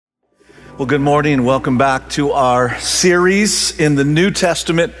Well, good morning and welcome back to our series in the New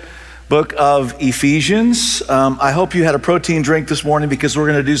Testament book of Ephesians. I hope you had a protein drink this morning because we're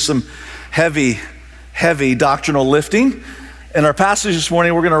going to do some heavy doctrinal lifting. In our passage this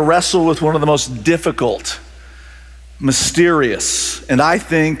morning, we're going to wrestle with one of the most difficult, mysterious, and I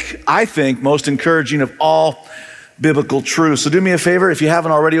think most encouraging of all biblical truths. So do me a favor, if you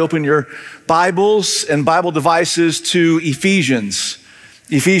haven't already, open your Bibles and Bible devices to Ephesians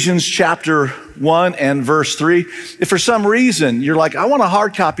chapter 1 and verse 3. If for some reason you're like, I want a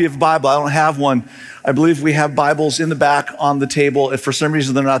hard copy of the Bible, I don't have one, I believe we have Bibles in the back on the table. If for some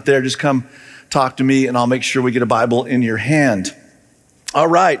reason they're not there, just come talk to me and I'll make sure we get a Bible in your hand. All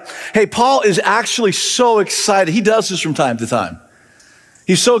right. Hey, Paul is actually so excited. He does this from time to time.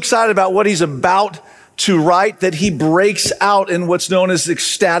 He's so excited about what he's about to write that he breaks out in what's known as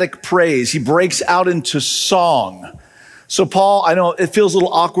ecstatic praise. He breaks out into song. So Paul, I know it feels a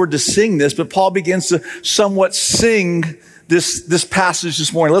little awkward to sing this, but Paul begins to somewhat sing this passage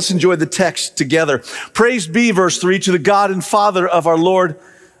this morning. Let's enjoy the text together. Praise be, verse 3, to the God and Father of our Lord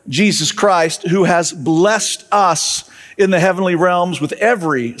Jesus Christ, who has blessed us in the heavenly realms with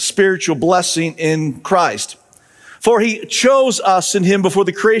every spiritual blessing in Christ. For he chose us in him before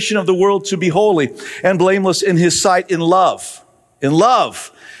the creation of the world to be holy and blameless in his sight in love. In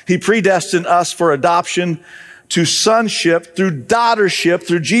love, he predestined us for adoption to sonship through daughtership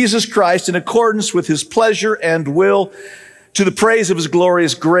through Jesus Christ in accordance with his pleasure and will, to the praise of his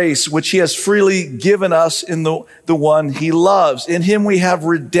glorious grace, which he has freely given us in the one he loves. In him we have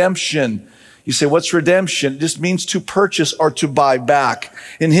redemption. You say, what's redemption? It just means to purchase or to buy back.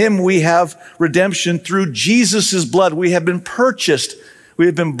 In him we have redemption through Jesus' blood. We have been purchased. We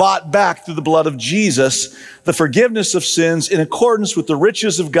have been bought back through the blood of Jesus, the forgiveness of sins in accordance with the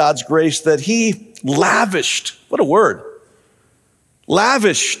riches of God's grace that he lavished. What a word.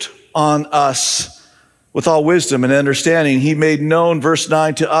 Lavished on us with all wisdom and understanding. He made known, verse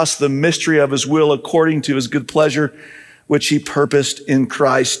 9, to us the mystery of his will according to his good pleasure, which he purposed in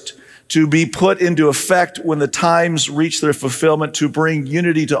Christ to be put into effect when the times reach their fulfillment, to bring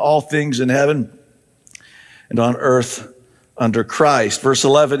unity to all things in heaven and on earth under Christ. Verse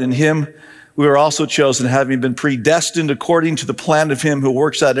 11, in him we were also chosen, having been predestined according to the plan of him who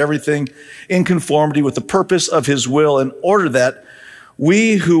works out everything in conformity with the purpose of his will, in order that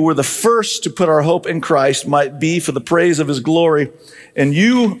we who were the first to put our hope in Christ might be for the praise of his glory. And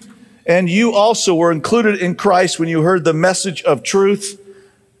you also were included in Christ when you heard the message of truth,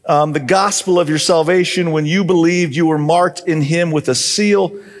 the gospel of your salvation. When you believed, you were marked in him with a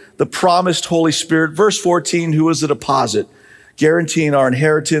seal, the promised Holy Spirit. Verse 14, who is a deposit, guaranteeing our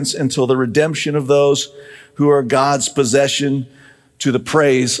inheritance until the redemption of those who are God's possession, to the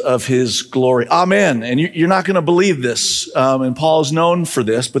praise of his glory. Amen. And you're not going to believe this, and Paul is known for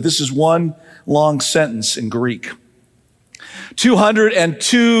this, but this is one long sentence in Greek.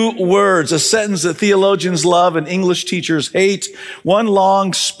 202 words, a sentence that theologians love and English teachers hate. One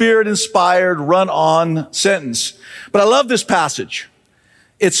long, spirit-inspired, run-on sentence. But I love this passage.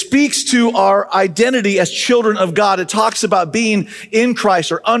 It speaks to our identity as children of God. It talks about being in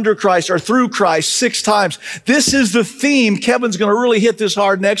Christ or under Christ or through Christ 6 times. This is the theme. Kevin's going to really hit this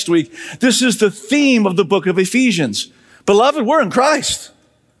hard next week. This is the theme of the book of Ephesians. Beloved, we're in Christ.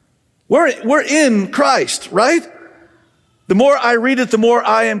 We're in Christ, right? The more I read it, the more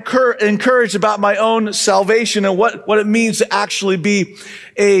I am encouraged about my own salvation and what it means to actually be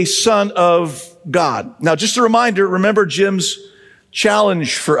a son of God. Now, just a reminder, remember Jim's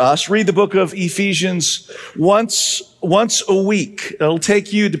challenge for us. Read the book of Ephesians once a week. It'll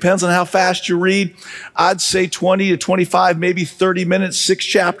take you, depends on how fast you read, I'd say 20 to 25, maybe 30 minutes, 6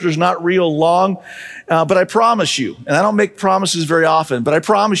 chapters, not real long. But I promise you, and I don't make promises very often, but I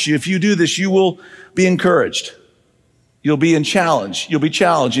promise you, if you do this, you will be encouraged. You'll be challenged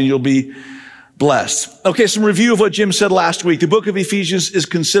and you'll be blessed. Okay, some review of what Jim said last week. The book of Ephesians is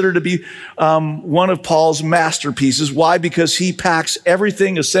considered to be one of Paul's masterpieces. Why? Because he packs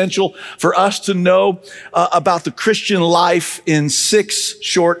everything essential for us to know about the Christian life in 6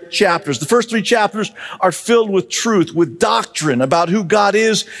 short chapters. The first 3 chapters are filled with truth, with doctrine about who God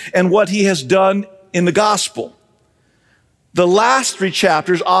is and what he has done in the gospel. The last 3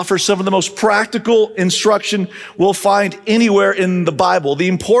 chapters offer some of the most practical instruction we'll find anywhere in the Bible. The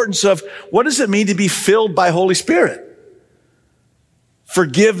importance of what does it mean to be filled by Holy Spirit?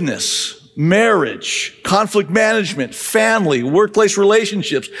 Forgiveness, marriage, conflict management, family, workplace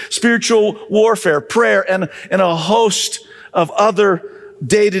relationships, spiritual warfare, prayer, and a host of other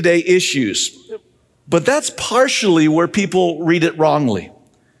day-to-day issues. But that's partially where people read it wrongly.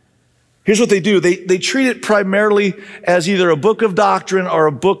 Here's what they do. They treat it primarily as either a book of doctrine or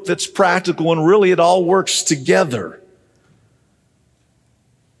a book that's practical, and really it all works together.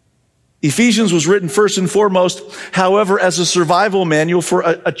 Ephesians was written first and foremost, however, as a survival manual for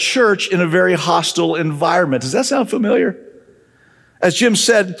a church in a very hostile environment. Does that sound familiar? As Jim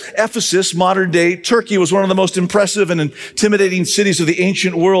said, Ephesus, modern day Turkey, was one of the most impressive and intimidating cities of the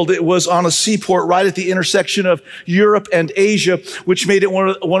ancient world. It was on a seaport right at the intersection of Europe and Asia, which made it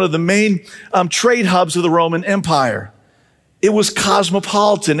one of the main trade hubs of the Roman Empire. It was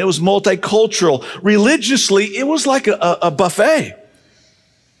cosmopolitan. It was multicultural. Religiously, it was like a buffet.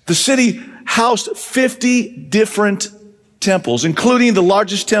 The city housed 50 different temples, including the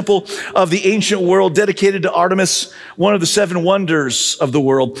largest temple of the ancient world dedicated to Artemis, one of the 7 wonders of the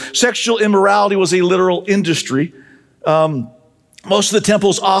world. Sexual immorality was a literal industry. Most of the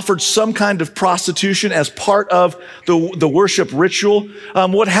temples offered some kind of prostitution as part of the worship ritual.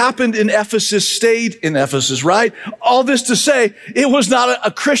 What happened in Ephesus stayed in Ephesus, right? All this to say, it was not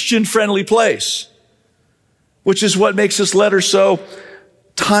a Christian-friendly place, which is what makes this letter so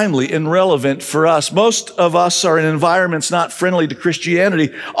timely and relevant for us. Most of us are in environments not friendly to Christianity.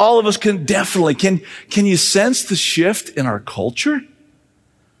 All of us can definitely, can you sense the shift in our culture?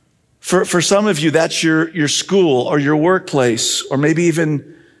 For some of you, that's your school or your workplace, or maybe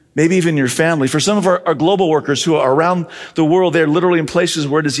even your family. For some of our global workers who are around the world, they're literally in places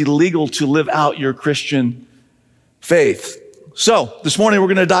where it is illegal to live out your Christian faith. So this morning we're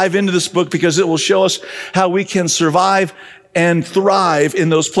going to dive into this book because it will show us how we can survive and thrive in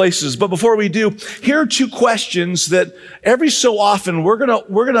those places. But before we do, here are 2 questions that every so often we're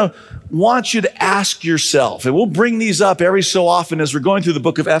gonna want you to ask yourself. And we'll bring these up every so often as we're going through the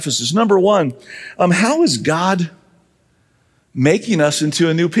book of Ephesus. Number 1, how is God making us into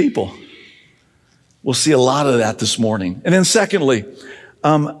a new people? We'll see a lot of that this morning. And then secondly,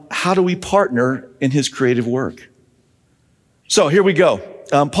 how do we partner in his creative work? So here we go.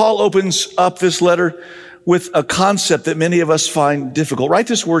 Paul opens up this letter with a concept that many of us find difficult. Write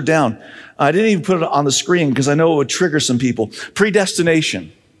this word down. I didn't even put it on the screen because I know it would trigger some people.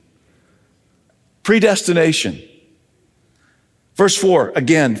 Predestination. Predestination. Verse 4,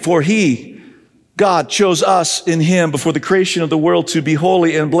 again, for he, God, chose us in him before the creation of the world to be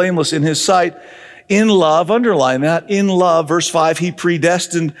holy and blameless in his sight. In love, underline that, in love, verse 5, he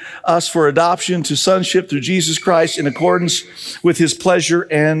predestined us for adoption to sonship through Jesus Christ in accordance with his pleasure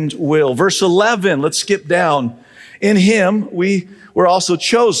and will. Verse 11, let's skip down. In him, we were also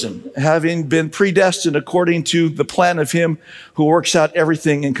chosen, having been predestined according to the plan of him who works out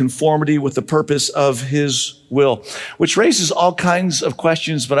everything in conformity with the purpose of his will, which raises all kinds of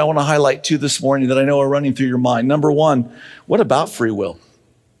questions, but I want to highlight 2 this morning that I know are running through your mind. Number 1, what about free will?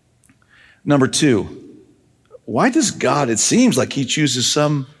 Number 2, why does God, it seems like he chooses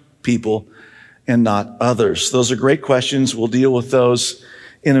some people and not others? Those are great questions. We'll deal with those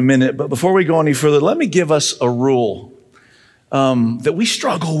in a minute. But before we go any further, let me give us a rule that we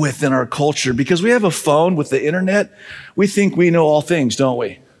struggle with in our culture. Because we have a phone with the internet, we think we know all things, don't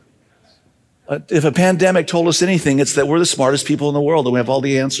we? If a pandemic told us anything, it's that we're the smartest people in the world and we have all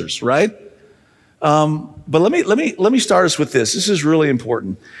the answers, right? But let me start us with this. This is really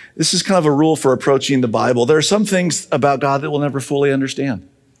important. This is kind of a rule for approaching the Bible. There are some things about God that we'll never fully understand.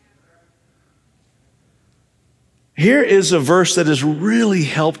 Here is a verse that has really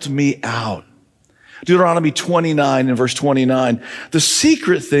helped me out. Deuteronomy 29 and verse 29. The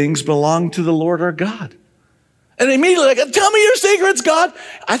secret things belong to the Lord our God. And immediately, like, tell me your secrets, God.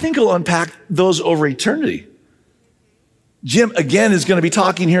 I think he'll unpack those over eternity. Jim, again, is going to be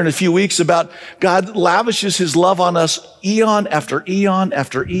talking here in a few weeks about God lavishes his love on us eon after eon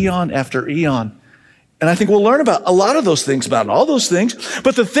after eon after eon. And I think we'll learn about a lot of those things, about all those things.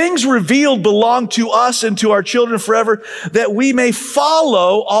 But the things revealed belong to us and to our children forever, that we may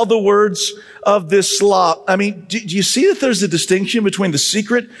follow all the words of this law. I mean, do you see that there's a distinction between the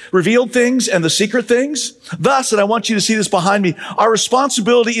secret revealed things and the secret things? Thus, and I want you to see this behind me, our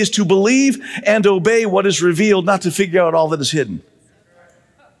responsibility is to believe and obey what is revealed, not to figure out all that is hidden.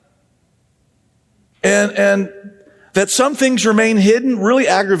 And that some things remain hidden really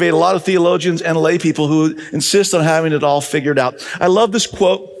aggravate a lot of theologians and lay people who insist on having it all figured out. I love this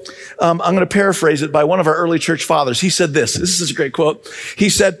quote. I'm going to paraphrase it by one of our early church fathers. He said this. This is such a great quote. He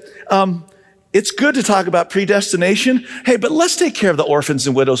said, it's good to talk about predestination. Hey, but let's take care of the orphans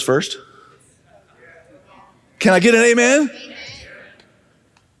and widows first. Can I get an amen?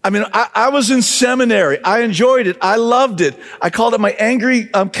 I mean, I was in seminary. I enjoyed it. I loved it. I called it my angry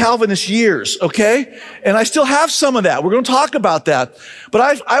Calvinist years, okay? And I still have some of that. We're going to talk about that.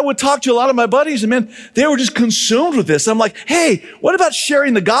 But I would talk to a lot of my buddies, and man, they were just consumed with this. I'm like, hey, what about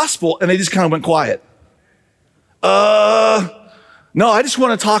sharing the gospel? And they just kind of went quiet. No, I just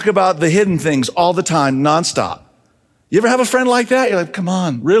want to talk about the hidden things all the time, nonstop. You ever have a friend like that? You're like, come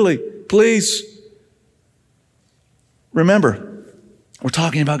on, really, please. Remember, we're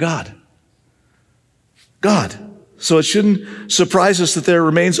talking about God. God. So it shouldn't surprise us that there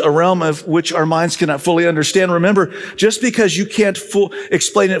remains a realm of which our minds cannot fully understand. Remember, just because you can't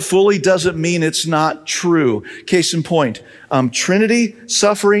explain it fully doesn't mean it's not true. Case in point, Trinity,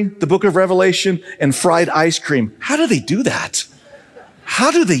 suffering, the book of Revelation, and fried ice cream. How do they do that?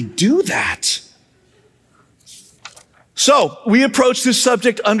 How do they do that? So we approach this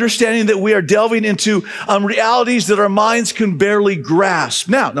subject understanding that we are delving into realities that our minds can barely grasp.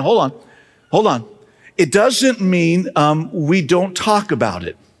 Now hold on. It doesn't mean we don't talk about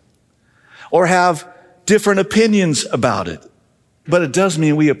it or have different opinions about it, but it does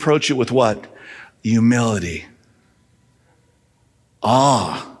mean we approach it with what? Humility.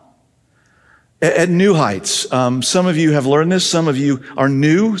 Awe. At New Heights, some of you have learned this. Some of you are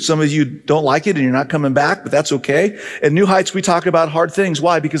new. Some of you don't like it and you're not coming back, but that's okay. At New Heights, we talk about hard things.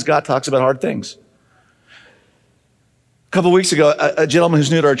 Why? Because God talks about hard things. A couple of weeks ago, a gentleman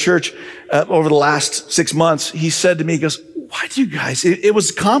who's new to our church, over the last 6 months, he said to me, he goes, why do you guys, it was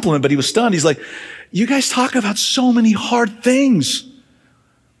a compliment, but he was stunned. He's like, you guys talk about so many hard things.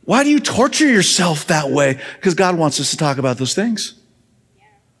 Why do you torture yourself that way? Because God wants us to talk about those things.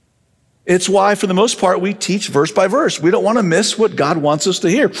 It's why, for the most part, we teach verse by verse. We don't want to miss what God wants us to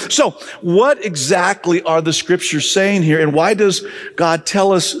hear. So, what exactly are the scriptures saying here, and why does God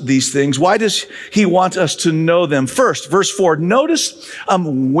tell us these things? Why does he want us to know them? First, verse 4, notice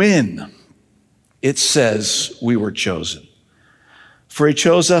when it says we were chosen. For he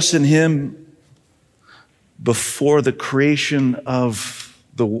chose us in him before the creation of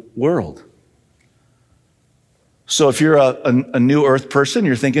the world. So if you're a new earth person,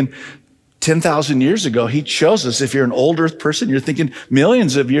 you're thinking 10,000 years ago, he chose us. If you're an old earth person, you're thinking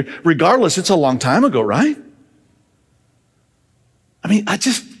millions of years. Regardless, it's a long time ago, right? I mean,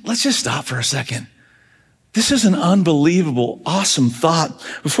 let's just stop for a second. This is an unbelievable, awesome thought.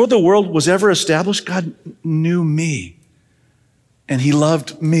 Before the world was ever established, God knew me and he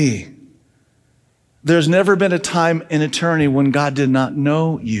loved me. There's never been a time in eternity when God did not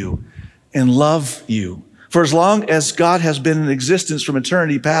know you and love you. For as long as God has been in existence from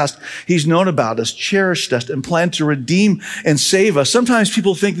eternity past, he's known about us, cherished us, and planned to redeem and save us. Sometimes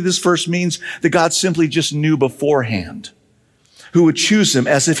people think that this verse means that God simply just knew beforehand who would choose him,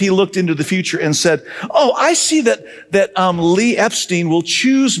 as if he looked into the future and said, oh, I see that Lee Epstein will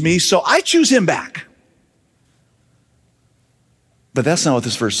choose me, so I choose him back. But that's not what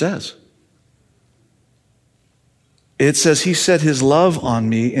this verse says. It says he set his love on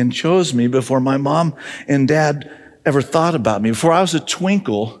me and chose me before my mom and dad ever thought about me. Before I was a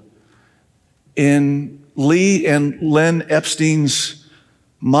twinkle in Lee and Len Epstein's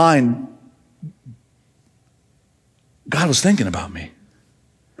mind, God was thinking about me.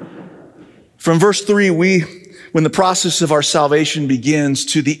 From verse 3, when the process of our salvation begins,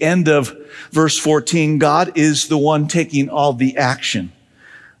 to the end of verse 14, God is the one taking all the action.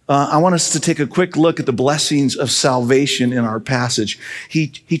 I want us to take a quick look at the blessings of salvation in our passage. He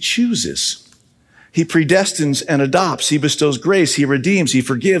chooses. He predestines and adopts. He bestows grace. He redeems. He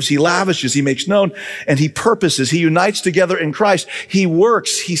forgives. He lavishes. He makes known. And he purposes. He unites together in Christ. He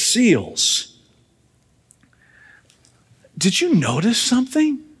works. He seals. Did you notice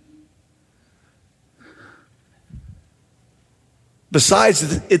something?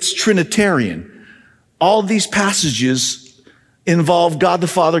 Besides, it's Trinitarian. All these passages involve God the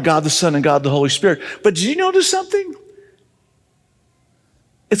Father, God the Son, and God the Holy Spirit. But did you notice something?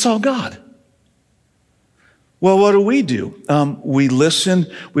 It's all God. Well, what do? We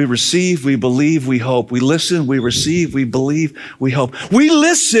listen, we receive, we believe, we hope. We listen, we receive, we believe, we hope. We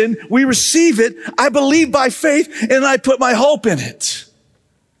listen, we receive it, I believe by faith, and I put my hope in it.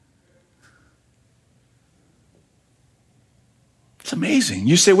 It's amazing.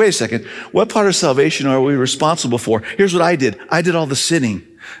 You say, wait a second, what part of salvation are we responsible for? Here's what I did. I did all the sinning.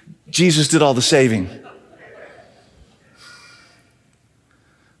 Jesus did all the saving.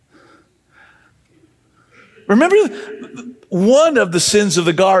 Remember one of the sins of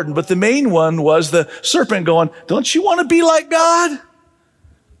the garden, but the main one was the serpent going, don't you want to be like God?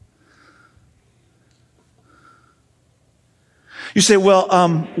 You say, well,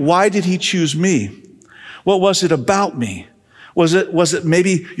 why did he choose me? What was it about me? Was it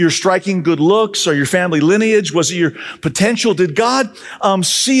maybe your striking good looks or your family lineage? Was it your potential? Did God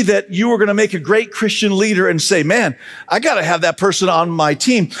see that you were going to make a great Christian leader and say, man, I got to have that person on my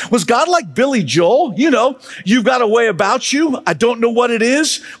team? Was God like Billy Joel? You know, you've got a way about you. I don't know what it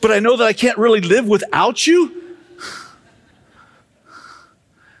is, but I know that I can't really live without you.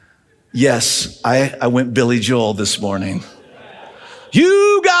 Yes, I went Billy Joel this morning.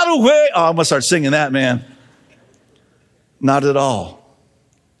 You got a way. Oh, I'm going to start singing that, man. Not at all.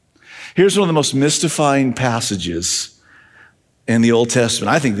 Here's one of the most mystifying passages in the Old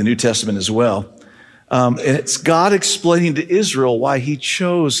Testament, I think the New Testament as well. And it's God explaining to Israel why he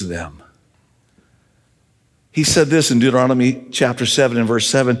chose them. He said this in Deuteronomy chapter 7 and verse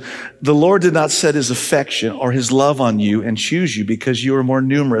 7, the Lord did not set his affection or his love on you and choose you because you are more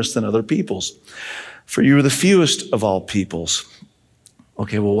numerous than other peoples, for you are the fewest of all peoples.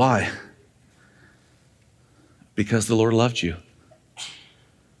 Okay, well, why? Because the Lord loved you.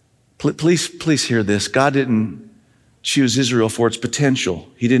 Please hear this. God didn't choose Israel for its potential.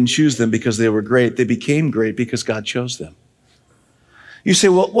 He didn't choose them because they were great. They became great because God chose them. You say,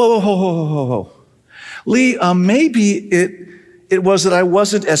 well, whoa. Lee, maybe it was that I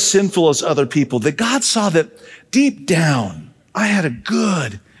wasn't as sinful as other people, that God saw that deep down I had a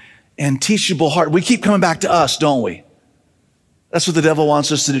good and teachable heart. We keep coming back to us, don't we? That's what the devil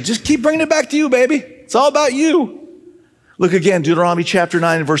wants us to do. Just keep bringing it back to you, baby. It's all about you. Look again, Deuteronomy chapter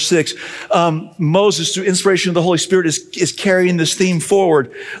 9 and verse 6. Moses, through inspiration of the Holy Spirit, is carrying this theme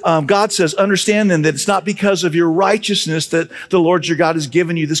forward. God says, understand then that it's not because of your righteousness that the Lord your God has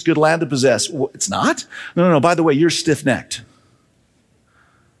given you this good land to possess. Well, it's not? No. By the way, you're stiff-necked.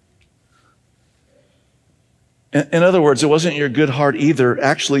 In other words, it wasn't your good heart either.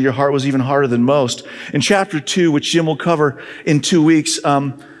 Actually, your heart was even harder than most. In chapter 2, which Jim will cover in 2 weeks,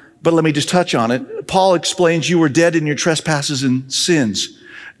 but let me just touch on it. Paul explains you were dead in your trespasses and sins.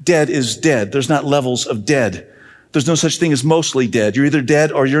 Dead is dead. There's not levels of dead. There's no such thing as mostly dead. You're either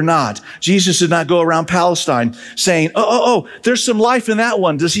dead or you're not. Jesus did not go around Palestine saying, there's some life in that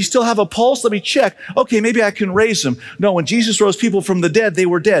one. Does he still have a pulse? Let me check. Okay, maybe I can raise him. No, when Jesus rose people from the dead, they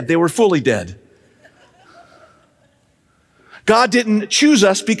were dead. They were fully dead. God didn't choose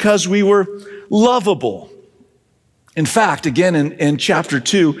us because we were lovable. In fact, again, in chapter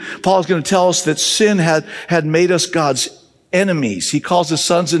 2, Paul is going to tell us that sin had made us God's enemies. He calls us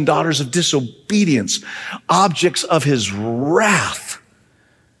sons and daughters of disobedience, objects of his wrath.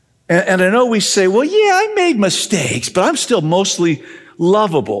 And I know we say, well, yeah, I made mistakes, but I'm still mostly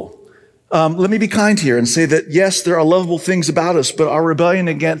lovable. Let me be kind here and say that, yes, there are lovable things about us, but our rebellion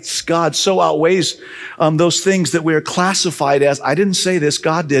against God so outweighs those things that we are classified as, I didn't say this,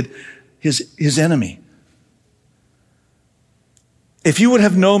 God did, his enemy. If you would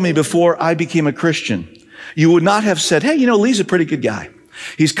have known me before I became a Christian, you would not have said, hey, Lee's a pretty good guy.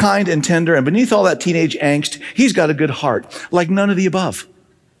 He's kind and tender, and beneath all that teenage angst, he's got a good heart, like none of the above.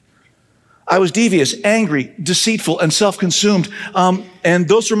 I was devious, angry, deceitful, and self-consumed. And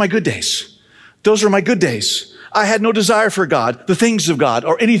those were my good days. Those were my good days. I had no desire for God, the things of God,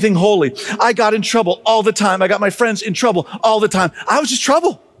 or anything holy. I got in trouble all the time. I got my friends in trouble all the time. I was just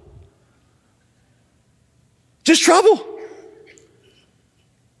trouble. Just trouble.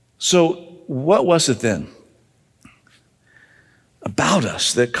 So what was it then about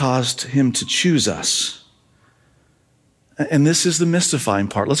us that caused him to choose us? And this is the mystifying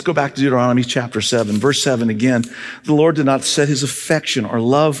part. Let's go back to Deuteronomy chapter 7, verse 7 again. The Lord did not set his affection or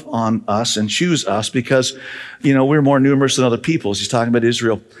love on us and choose us because, we're more numerous than other peoples. He's talking about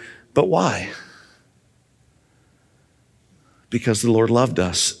Israel. But why? Because the Lord loved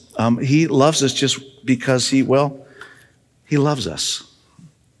us. He loves us just because he loves us.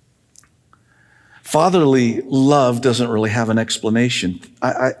 Fatherly love doesn't really have an explanation.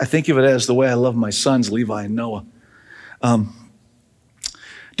 I think of it as the way I love my sons, Levi and Noah.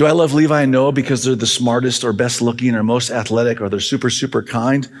 Do I love Levi and Noah because they're the smartest or best looking or most athletic or they're super, super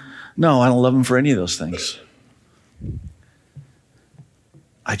kind? No, I don't love them for any of those things.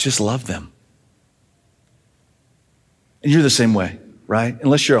 I just love them. And you're the same way, right?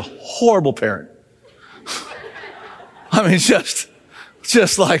 Unless you're a horrible parent. I mean,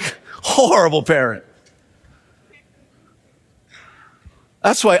 just like horrible parent.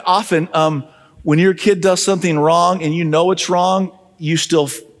 That's why often, when your kid does something wrong and you know it's wrong, you still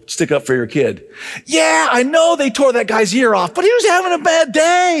stick up for your kid. Yeah, I know they tore that guy's ear off, but he was having a bad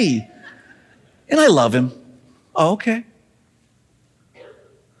day. And I love him. Oh, okay.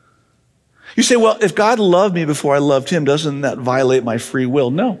 You say, well, if God loved me before I loved him, doesn't that violate my free will?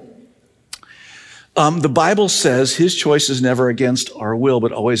 No. The Bible says his choice is never against our will,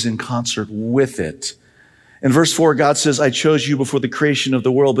 but always in concert with it. In verse 4, God says, I chose you before the creation of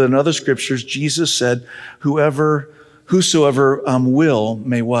the world. But in other scriptures, Jesus said, whosoever will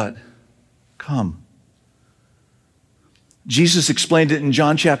may what? Come. Jesus explained it in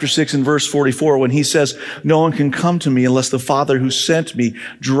John chapter 6 and verse 44 when he says, no one can come to me unless the Father who sent me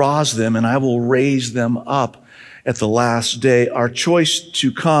draws them, and I will raise them up at the last day. Our choice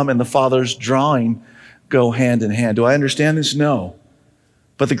to come and the Father's drawing go hand in hand. Do I understand this? No.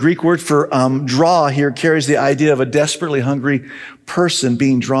 But the Greek word for draw here carries the idea of a desperately hungry person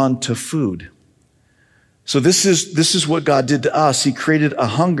being drawn to food. So this is what God did to us. He created a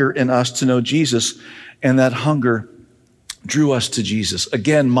hunger in us to know Jesus, and that hunger drew us to Jesus.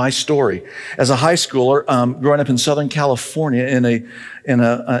 Again, my story. As a high schooler, growing up in Southern California in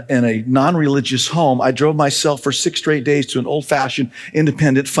a non-religious home, I drove myself for 6 straight days to an old-fashioned,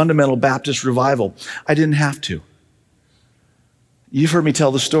 independent, fundamental Baptist revival. I didn't have to. You've heard me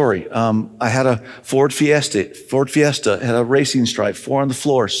tell the story. I had a Ford Fiesta, had a racing stripe, 4 on the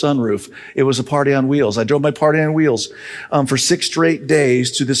floor, sunroof. It was a party on wheels. I drove my party on wheels for 6 straight days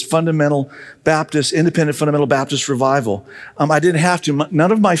to this independent fundamental Baptist revival. I didn't have to.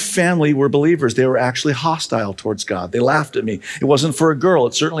 None of my family were believers. They were actually hostile towards God. They laughed at me. It wasn't for a girl.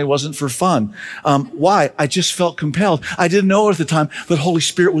 It certainly wasn't for fun. Why? I just felt compelled. I didn't know it at the time, but Holy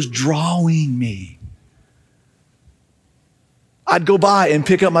Spirit was drawing me. I'd go by and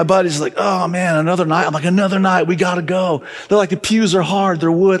pick up my buddies like, oh man, another night. I'm like, another night, we gotta go. They're like, the pews are hard, they're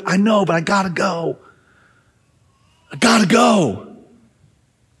wood. I know, but I gotta go. I gotta go.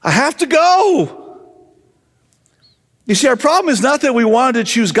 I have to go. You see, our problem is not that we wanted to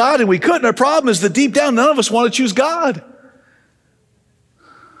choose God and we couldn't. Our problem is that deep down, none of us want to choose God.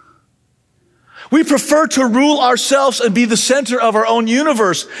 We prefer to rule ourselves and be the center of our own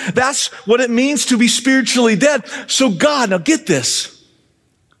universe. That's what it means to be spiritually dead. So God, now get this.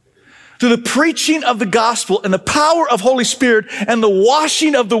 Through the preaching of the gospel and the power of Holy Spirit and the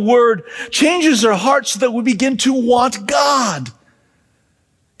washing of the word changes our hearts so that we begin to want God.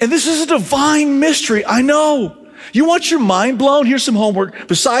 And this is a divine mystery. I know. You want your mind blown? Here's some homework.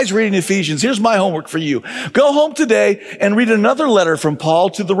 Besides reading Ephesians, here's my homework for you. Go home today and read another letter from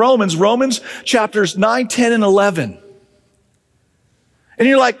Paul to the Romans chapters 9, 10, and 11. And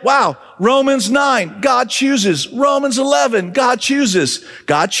you're like, wow, Romans 9, God chooses. Romans 11, God chooses.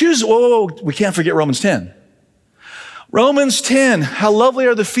 God chooses. Whoa, we can't forget Romans 10. Romans 10, how lovely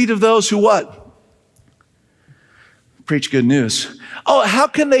are the feet of those who what? Preach good news. Oh, how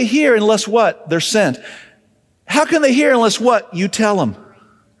can they hear unless what? They're sent. How can they hear unless what? You tell them.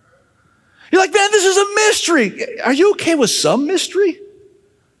 You're like, man, this is a mystery. Are you okay with some mystery?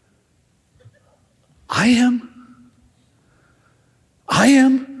 I am.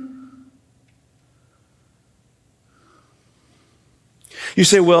 You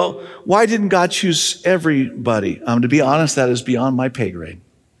say, well, why didn't God choose everybody? To be honest, that is beyond my pay grade.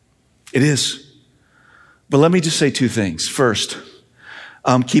 It is. But let me just say 2 things. First,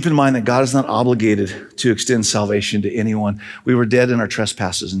 keep in mind that God is not obligated to extend salvation to anyone. We were dead in our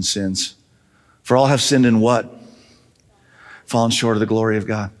trespasses and sins. For all have sinned and what? Fallen short of the glory of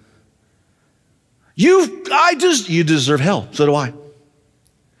God. You deserve hell. So do I.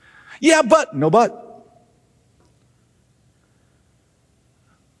 Yeah, but. No but.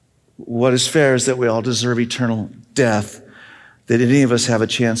 What is fair is that we all deserve eternal death. That any of us have a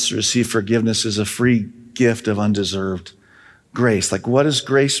chance to receive forgiveness is a free gift of undeserved grace. Like, what does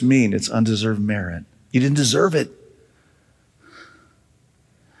grace mean? It's undeserved merit. You didn't deserve it.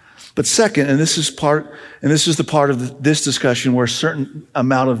 But second, and this is the part of this discussion where a certain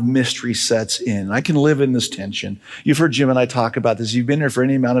amount of mystery sets in. I can live in this tension. You've heard Jim and I talk about this. You've been here for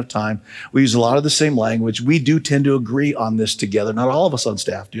any amount of time. We use a lot of the same language. We do tend to agree on this together. Not all of us on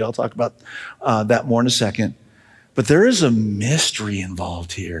staff do. I'll talk about that more in a second. But there is a mystery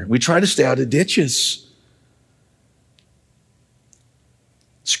involved here. We try to stay out of ditches.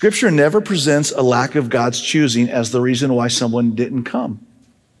 Scripture never presents a lack of God's choosing as the reason why someone didn't come.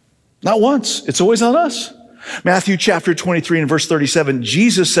 Not once. It's always on us. Matthew chapter 23 and verse 37,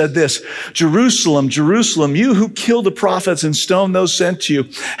 Jesus said this, Jerusalem, Jerusalem, you who kill the prophets and stone those sent to you,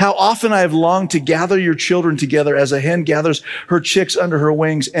 how often I have longed to gather your children together as a hen gathers her chicks under her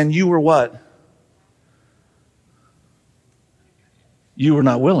wings, and you were what? You were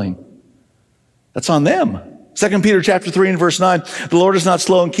not willing. That's on them. 2 Peter chapter 3 and verse 9, the Lord is not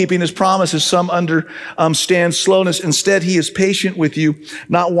slow in keeping his promise, as some understand slowness. Instead, he is patient with you,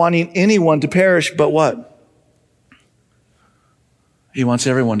 not wanting anyone to perish, but what? He wants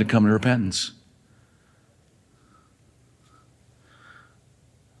everyone to come to repentance.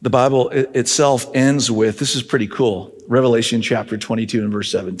 the Bible itself ends with, this is pretty cool, Revelation chapter 22 and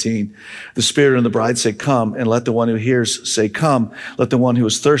verse 17. The Spirit and the bride say, come, and let the one who hears say, come. Let the one who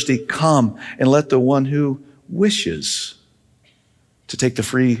is thirsty come, and let the one who wishes to take the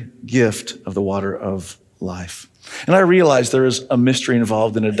free gift of the water of life. And I realize there is a mystery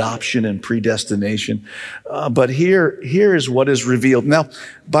involved in adoption and predestination, but here is what is revealed. Now,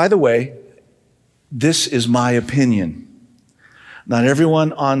 by the way, this is my opinion. Not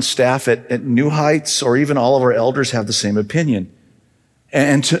everyone on staff at New Heights or even all of our elders have the same opinion.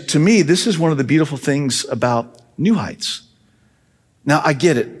 And to me, this is one of the beautiful things about New Heights. Now, I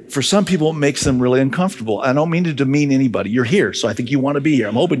get it. For some people, it makes them really uncomfortable. I don't mean to demean anybody. You're here, so I think you want to be here.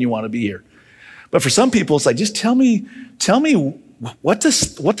 I'm hoping you want to be here. But for some people, it's like, just tell me what to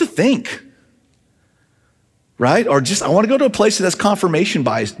think. Right? Or just, I want to go to a place that has confirmation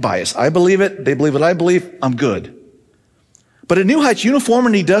bias. I believe it. They believe what I believe. I'm good. But at New Heights,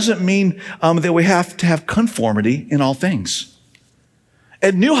 uniformity doesn't mean that we have to have conformity in all things.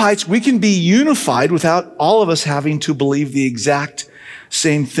 At New Heights, we can be unified without all of us having to believe the exact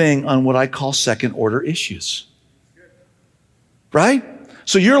same thing on what I call second order issues. Right?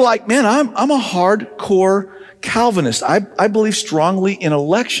 So you're like, man, I'm a hardcore Calvinist. I believe strongly in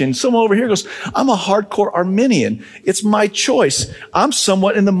election. Someone over here goes, I'm a hardcore Arminian. It's my choice. I'm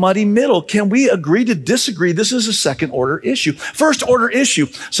somewhat in the muddy middle. Can we agree to disagree? This is a second order issue. First order issue,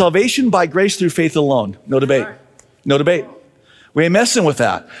 salvation by grace through faith alone. No debate. No debate. We ain't messing with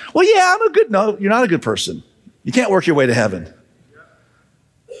that. Well, yeah, no, you're not a good person. You can't work your way to heaven.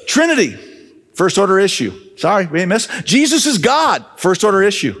 Trinity, first order issue. Sorry, we ain't messing. Jesus is God, first order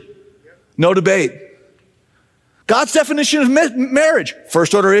issue. No debate. God's definition of marriage,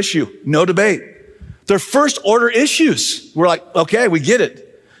 first order issue, no debate. They're first order issues. We're like, okay, we get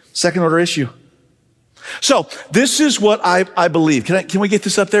it. Second order issue. So this is what I believe. Can we get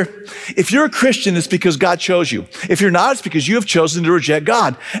this up there? If you're a Christian, it's because God chose you. If you're not, it's because you have chosen to reject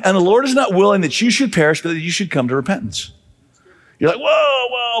God. And the Lord is not willing that you should perish, but that you should come to repentance. You're like,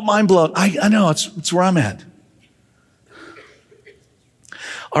 whoa, mind blown. I know, it's where I'm at.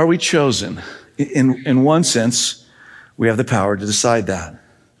 Are we chosen? In one sense, we have the power to decide that.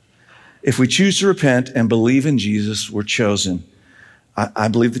 If we choose to repent and believe in Jesus, we're chosen. I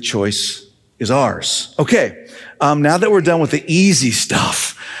believe the choice is ours. Okay, now that we're done with the easy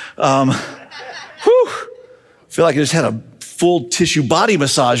stuff, feel like I just had a full tissue body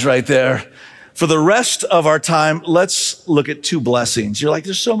massage right there. For the rest of our time, let's look at two blessings. You're like,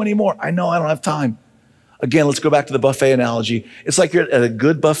 there's so many more. I know, I don't have time. Again, let's go back to the buffet analogy. It's like you're at a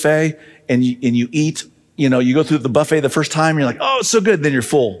good buffet and you eat, you go through the buffet the first time, you're like, oh, it's so good. Then you're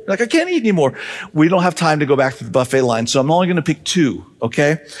full. You're like, I can't eat anymore. We don't have time to go back to the buffet line. So I'm only going to pick two,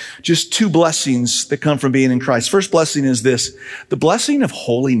 okay? Just two blessings that come from being in Christ. First blessing is this, the blessing of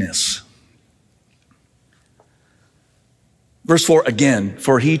holiness. Verse 4 again,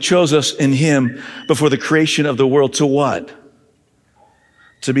 for he chose us in him before the creation of the world to what?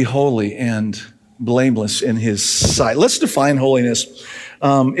 To be holy and blameless in his sight. Let's define holiness.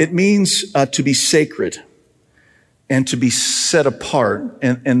 It means to be sacred and to be set apart.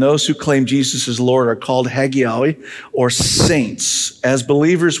 And those who claim Jesus as Lord are called hagioi or saints. As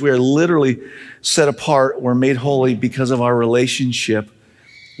believers, we are literally set apart. We're made holy because of our relationship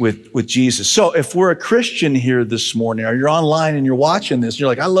with Jesus. So if we're a Christian here this morning, or you're online and you're watching this, and you're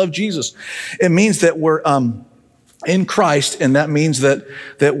like, I love Jesus. It means that we're in Christ, and that means that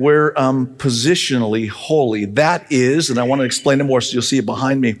we're positionally holy. That is, and I want to explain it more so you'll see it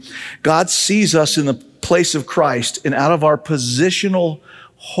behind me. God sees us in the place of Christ, and out of our positional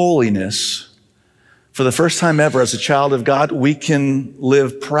holiness, for the first time ever as a child of God, we can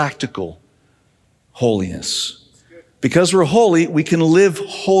live practical holiness. Because we're holy, we can live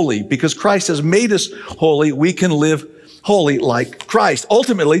holy. Because Christ has made us holy, we can live holy like Christ.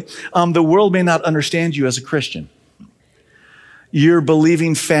 Ultimately, the world may not understand you as a Christian. Your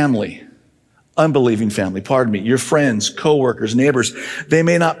believing family, unbelieving family, your friends, coworkers, neighbors, they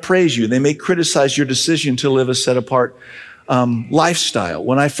may not praise you. They may criticize your decision to live a set apart lifestyle.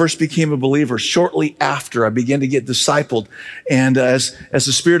 When I first became a believer, shortly after I began to get discipled, and as the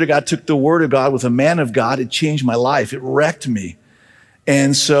Spirit of God took the Word of God with a man of God, it changed my life. It wrecked me.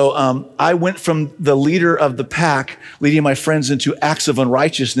 And so I went from the leader of the pack, leading my friends into acts of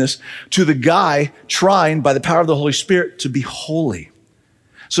unrighteousness, to the guy trying, by the power of the Holy Spirit, to be holy.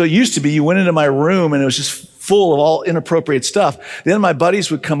 So it used to be you went into my room and it was just full of all inappropriate stuff. Then my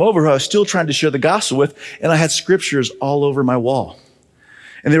buddies would come over who I was still trying to share the gospel with, and I had scriptures all over my wall.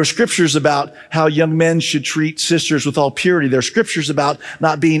 And there were scriptures about how young men should treat sisters with all purity. There are scriptures about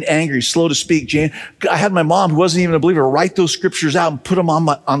not being angry, slow to speak. I had my mom, who wasn't even a believer, write those scriptures out and put them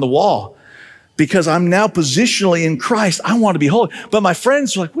on the wall, because I'm now positionally in Christ. I want to be holy. But my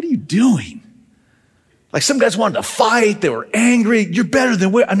friends were like, what are you doing? Like, some guys wanted to fight. They were angry. You're better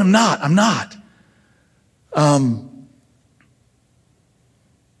than we are. And I'm not.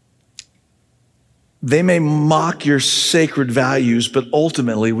 They may mock your sacred values, but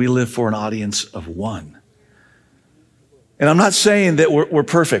ultimately we live for an audience of one. And I'm not saying that we're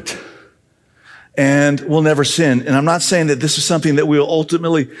perfect and we'll never sin. And I'm not saying that this is something that we'll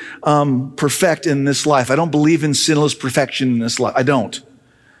ultimately perfect in this life. I don't believe in sinless perfection in this life. I don't.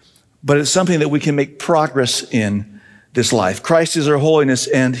 But it's something that we can make progress in this life. Christ is our holiness,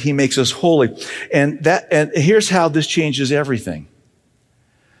 and he makes us holy. And here's how this changes everything.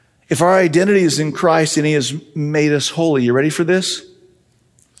 If our identity is in Christ and he has made us holy, you ready for this?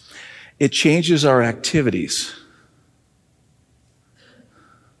 It changes our activities.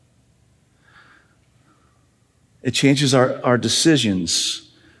 It changes our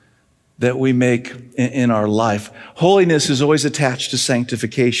decisions that we make in our life. Holiness is always attached to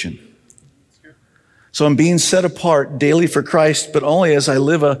sanctification. So I'm being set apart daily for Christ, but only as I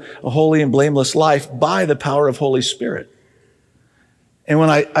live a holy and blameless life by the power of Holy Spirit. And when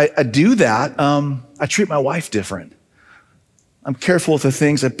I do that, I treat my wife different. I'm careful with the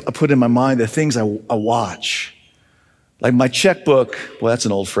things I put in my mind, the things I watch. Like my checkbook, well, that's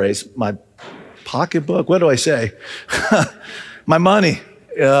an old phrase. My pocketbook, what do I say? My money,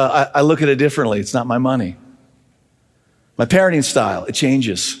 I look at it differently. It's not my money. My parenting style, it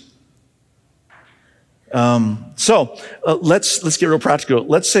changes. So let's get real practical.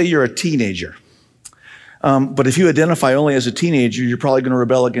 Let's say you're a teenager. But if you identify only as a teenager, you're probably going to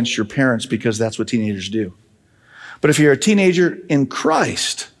rebel against your parents, because that's what teenagers do. But if you're a teenager in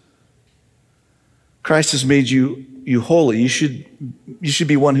Christ, Christ has made you holy. You should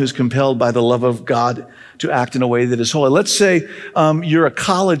be one who's compelled by the love of God to act in a way that is holy. Let's say you're a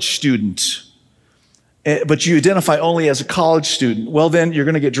college student, but you identify only as a college student. Well, then you're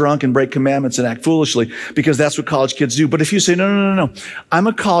going to get drunk and break commandments and act foolishly, because that's what college kids do. But if you say, no, I'm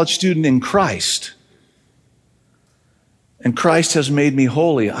a college student in Christ, and Christ has made me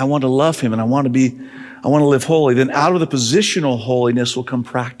holy, I want to love him and I want to live holy, then out of the positional holiness will come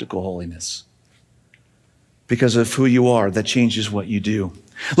practical holiness. Because of who you are, that changes what you do.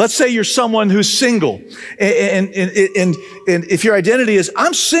 Let's say you're someone who's single, and if your identity is,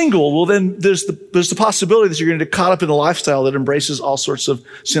 I'm single, well, then there's the possibility that you're going to get caught up in a lifestyle that embraces all sorts of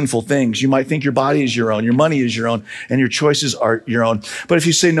sinful things. You might think your body is your own, your money is your own, and your choices are your own. But if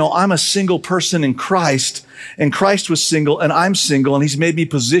you say, no, I'm a single person in Christ, and Christ was single, and I'm single, and he's made me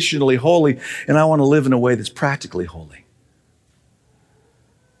positionally holy, and I want to live in a way that's practically holy,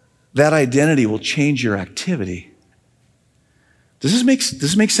 that identity will change your activity. Does this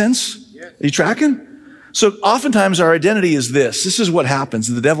make sense? Yes. Are you tracking? So oftentimes our identity is this. This is what happens,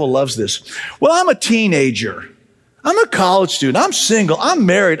 and the devil loves this. Well, I'm a teenager. I'm a college student. I'm single. I'm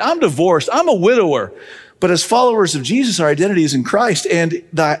married. I'm divorced. I'm a widower. But as followers of Jesus, our identity is in Christ, and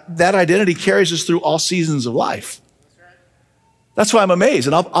that identity carries us through all seasons of life. That's why I'm amazed.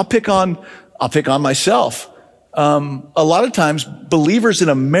 And I'll pick on myself. A lot of times believers in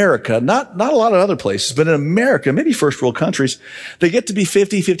America, not a lot of other places, but in America, maybe first world countries, they get to be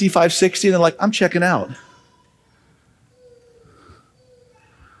 50, 55, 60, and they're like, I'm checking out.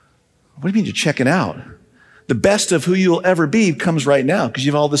 What do you mean you're checking out? The best of who you'll ever be comes right now, because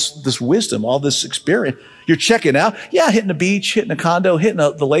you have all this wisdom, all this experience. You're checking out. Yeah, hitting a beach, hitting a condo, hitting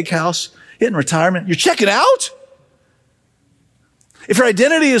the lake house, hitting retirement. You're checking out? If your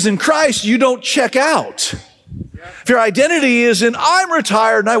identity is in Christ, you don't check out. If your identity is in, I'm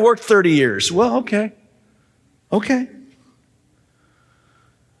retired and I worked 30 years. Well, okay.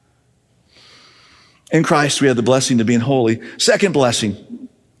 In Christ, we have the blessing of being holy. Second blessing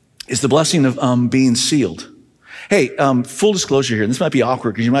is the blessing of being sealed. Hey, full disclosure here. This might be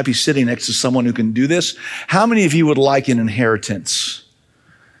awkward because you might be sitting next to someone who can do this. How many of you would like an inheritance?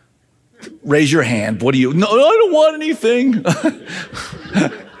 Raise your hand. What do you? No, I don't want anything.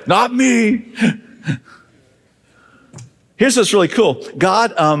 Not me. Here's what's really cool.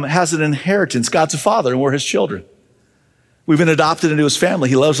 God has an inheritance. God's a father, and we're his children. We've been adopted into his family.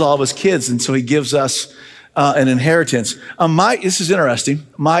 He loves all of his kids, and so he gives us an inheritance. This is interesting.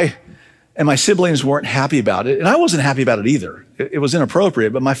 My siblings weren't happy about it, and I wasn't happy about it either. It was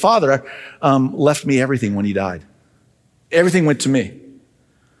inappropriate, but my father left me everything when he died. Everything went to me.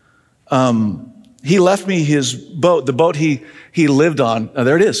 He left me his boat, the boat he lived on.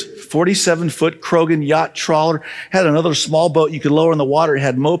 There it is, 47-foot Krogan yacht trawler. Had another small boat you could lower in the water. It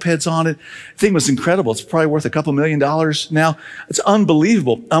had mopeds on it. The thing was incredible. It's probably worth a couple $1 million now. It's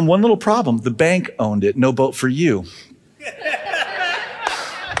unbelievable. One little problem. The bank owned it. No boat for you.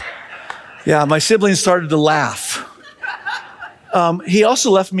 Yeah, my siblings started to laugh. He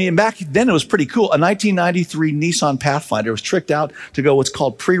also left me, and back then it was pretty cool, a 1993 Nissan Pathfinder. It was tricked out to go what's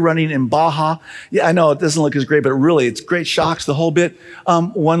called pre-running in Baja. Yeah, I know it doesn't look as great, but really it's great shocks, the whole bit.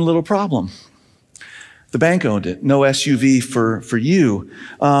 One little problem. The bank owned it. No SUV for you.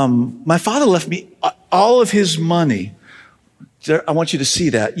 My father left me all of his money. I want you to see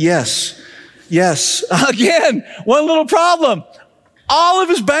that. Yes. Again, one little problem. All of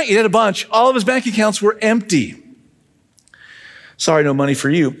his he had a bunch. All of his bank accounts were empty. Sorry, no money for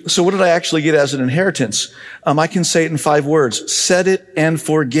you. So what did I actually get as an inheritance? I can say it in 5 words. Set it and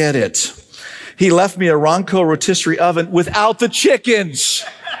forget it. He left me a Ronco rotisserie oven without the chickens.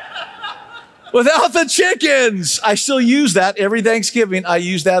 Without the chickens. I still use that every Thanksgiving. I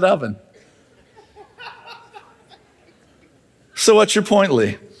use that oven. So what's your point,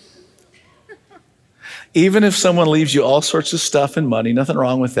 Lee? Even if someone leaves you all sorts of stuff and money, nothing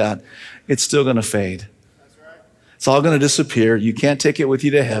wrong with that, it's still going to fade. It's all going to disappear. You can't take it with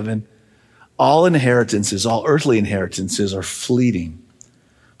you to heaven. All inheritances, all earthly inheritances are fleeting.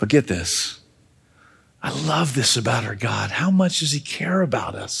 But get this. I love this about our God. How much does he care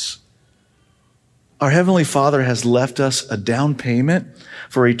about us? Our Heavenly Father has left us a down payment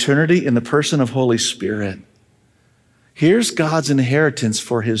for eternity in the person of Holy Spirit. Here's God's inheritance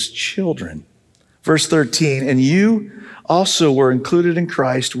for his children. Verse 13, and you also were included in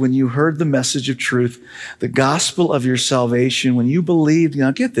Christ when you heard the message of truth, the gospel of your salvation. When you believed,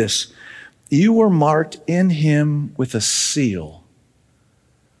 now get this, you were marked in him with a seal.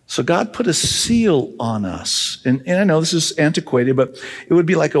 So God put a seal on us. And I know this is antiquated, but it would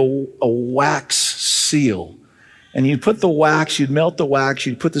be like a wax seal. And you'd put the wax, you'd melt the wax,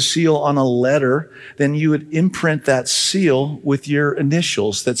 you'd put the seal on a letter, then you would imprint that seal with your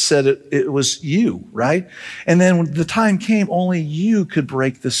initials that said it was you, right? And then when the time came, only you could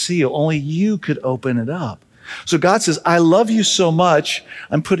break the seal. Only you could open it up. So God says, I love you so much,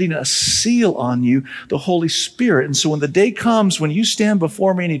 I'm putting a seal on you, the Holy Spirit. And so when the day comes, when you stand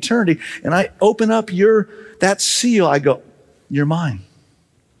before me in eternity, and I open up that seal, I go, you're mine.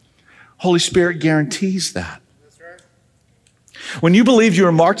 Holy Spirit guarantees that. When you believe you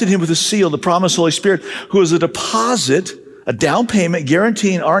are marked in him with a seal, the promised Holy Spirit, who is a deposit, a down payment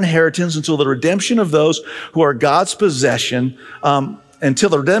guaranteeing our inheritance until the redemption of those who are God's possession, to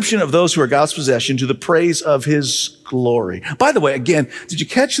the praise of his glory. By the way, again, did you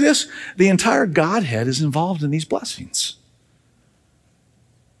catch this? The entire Godhead is involved in these blessings.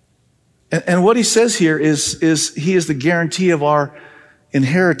 And what he says here is he is the guarantee of our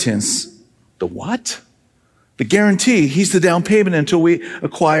inheritance. The what? The guarantee. He's the down payment until we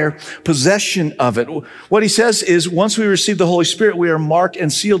acquire possession of it. What he says is once we receive the Holy Spirit, we are marked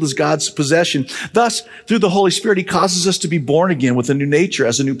and sealed as God's possession. Thus, through the Holy Spirit, he causes us to be born again with a new nature,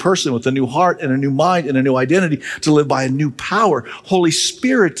 as a new person, with a new heart and a new mind and a new identity, to live by a new power, Holy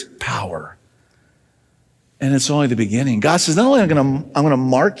Spirit power. And it's only the beginning. God says, not only I'm going to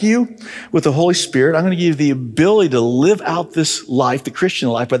mark you with the Holy Spirit, I'm going to give you the ability to live out this life, the Christian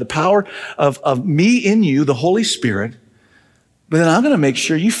life, by the power of me in you, the Holy Spirit. But then I'm going to make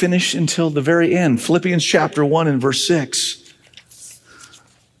sure you finish until the very end. Philippians chapter 1 and verse 6.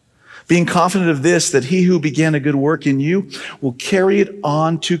 Being confident of this, that he who began a good work in you will carry it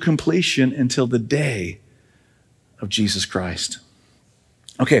on to completion until the day of Jesus Christ.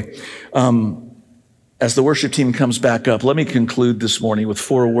 Okay. As the worship team comes back up, let me conclude this morning with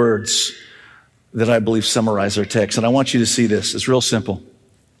 4 words that I believe summarize our text. And I want you to see this. It's real simple.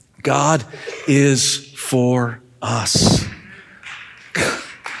 God is for us.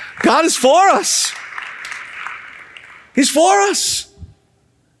 God is for us. He's for us.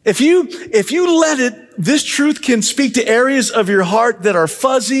 If you let it, this truth can speak to areas of your heart that are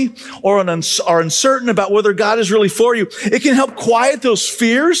fuzzy or are uncertain about whether God is really for you. It can help quiet those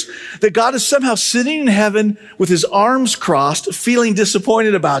fears that God is somehow sitting in heaven with his arms crossed, feeling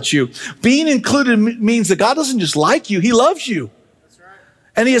disappointed about you. Being included means that God doesn't just like you, he loves you. That's right.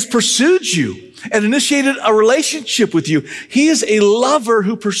 And he has pursued you and initiated a relationship with you. He is a lover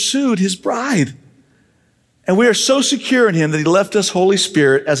who pursued his bride. And we are so secure in him that he left us Holy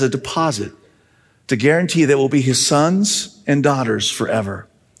Spirit as a deposit to guarantee that we'll be his sons and daughters forever.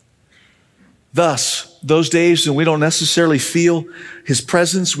 Thus, those days when we don't necessarily feel his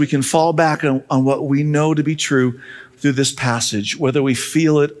presence, we can fall back on what we know to be true. through this passage, whether we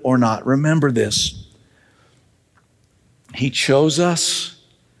feel it or not. Remember this. He chose us.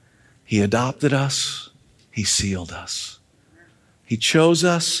 He adopted us. He sealed us. He chose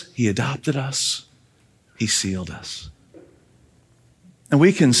us. He adopted us. He sealed us. And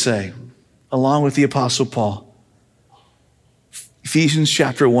we can say, along with the Apostle Paul, Ephesians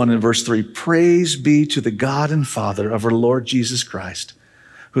chapter 1 and verse 3, praise be to the God and Father of our Lord Jesus Christ,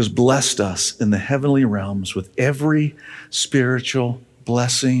 who has blessed us in the heavenly realms with every spiritual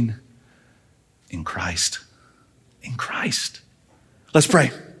blessing in Christ. In Christ. Let's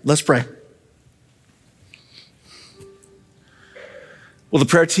pray. Let's pray. Will the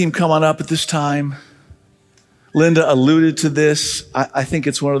prayer team come on up at this time? Linda alluded to this. I think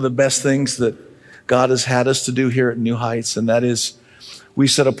it's one of the best things that God has had us to do here at New Heights, and that is we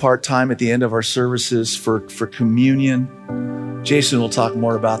set apart time at the end of our services for communion. Jason will talk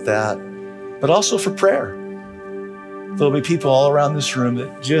more about that, but also for prayer. There'll be people all around this room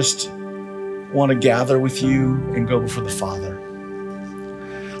that just want to gather with you and go before the Father.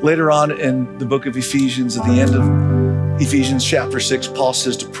 Later on in the book of Ephesians, at the end of Ephesians chapter 6, Paul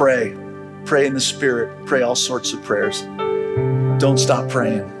says to pray. Pray in the Spirit. Pray all sorts of prayers. Don't stop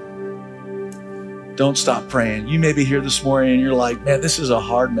praying. Don't stop praying. You may be here this morning and you're like, man, this is a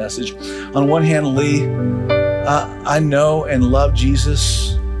hard message. On one hand, Lee, I know and love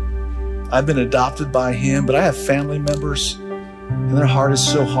Jesus. I've been adopted by him, but I have family members and their heart is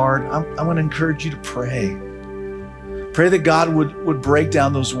so hard. I'm going to encourage you to pray. Pray that God would break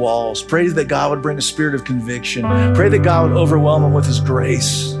down those walls. Pray that God would bring a spirit of conviction. Pray that God would overwhelm them with his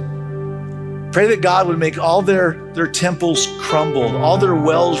grace. Pray that God would make all their temples crumble, all their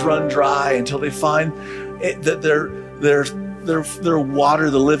wells run dry until they find that their water,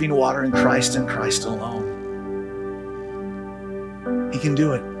 the living water in Christ and Christ alone. He can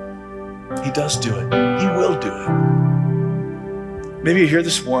do it. He does do it. He will do it. Maybe you're here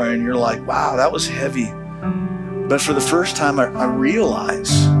this morning and you're like, wow, that was heavy. But for the first time, I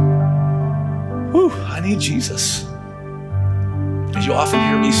realize, I need Jesus. As you often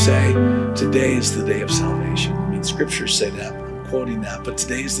hear me say, today is the day of salvation. I mean, scriptures say that. I'm quoting that, but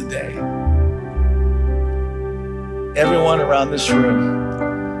today is the day. Everyone around this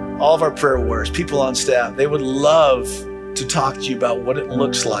room, all of our prayer warriors, people on staff, they would love to talk to you about what it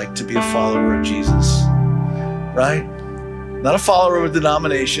looks like to be a follower of Jesus, right? Not a follower of a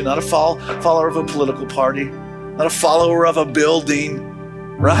denomination, not a follower of a political party, not a follower of a building,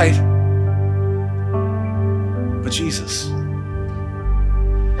 right? But Jesus.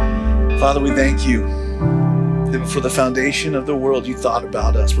 Father, we thank you that before the foundation of the world, you thought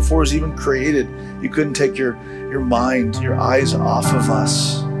about us. Before it was even created, you couldn't take your mind, your eyes off of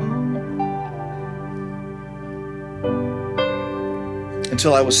us.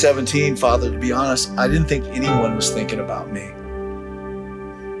 Until I was 17, Father, to be honest, I didn't think anyone was thinking about me.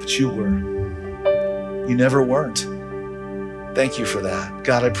 But you were. You never weren't. Thank you for that.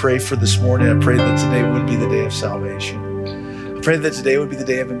 God, I pray for this morning. I pray that today would be the day of salvation. I pray that today would be the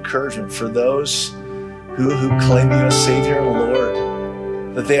day of encouragement for those who claim you as Savior and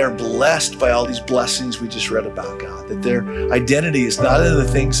Lord, that they are blessed by all these blessings we just read about, God, that their identity is not in the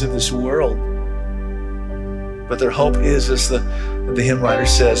things of this world, but their hope is, as the hymn writer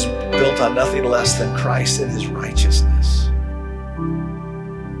says, built on nothing less than Christ and his righteousness.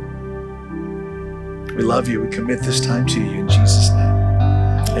 We love you. We commit this time to you in Jesus' name.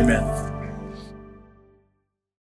 Amen.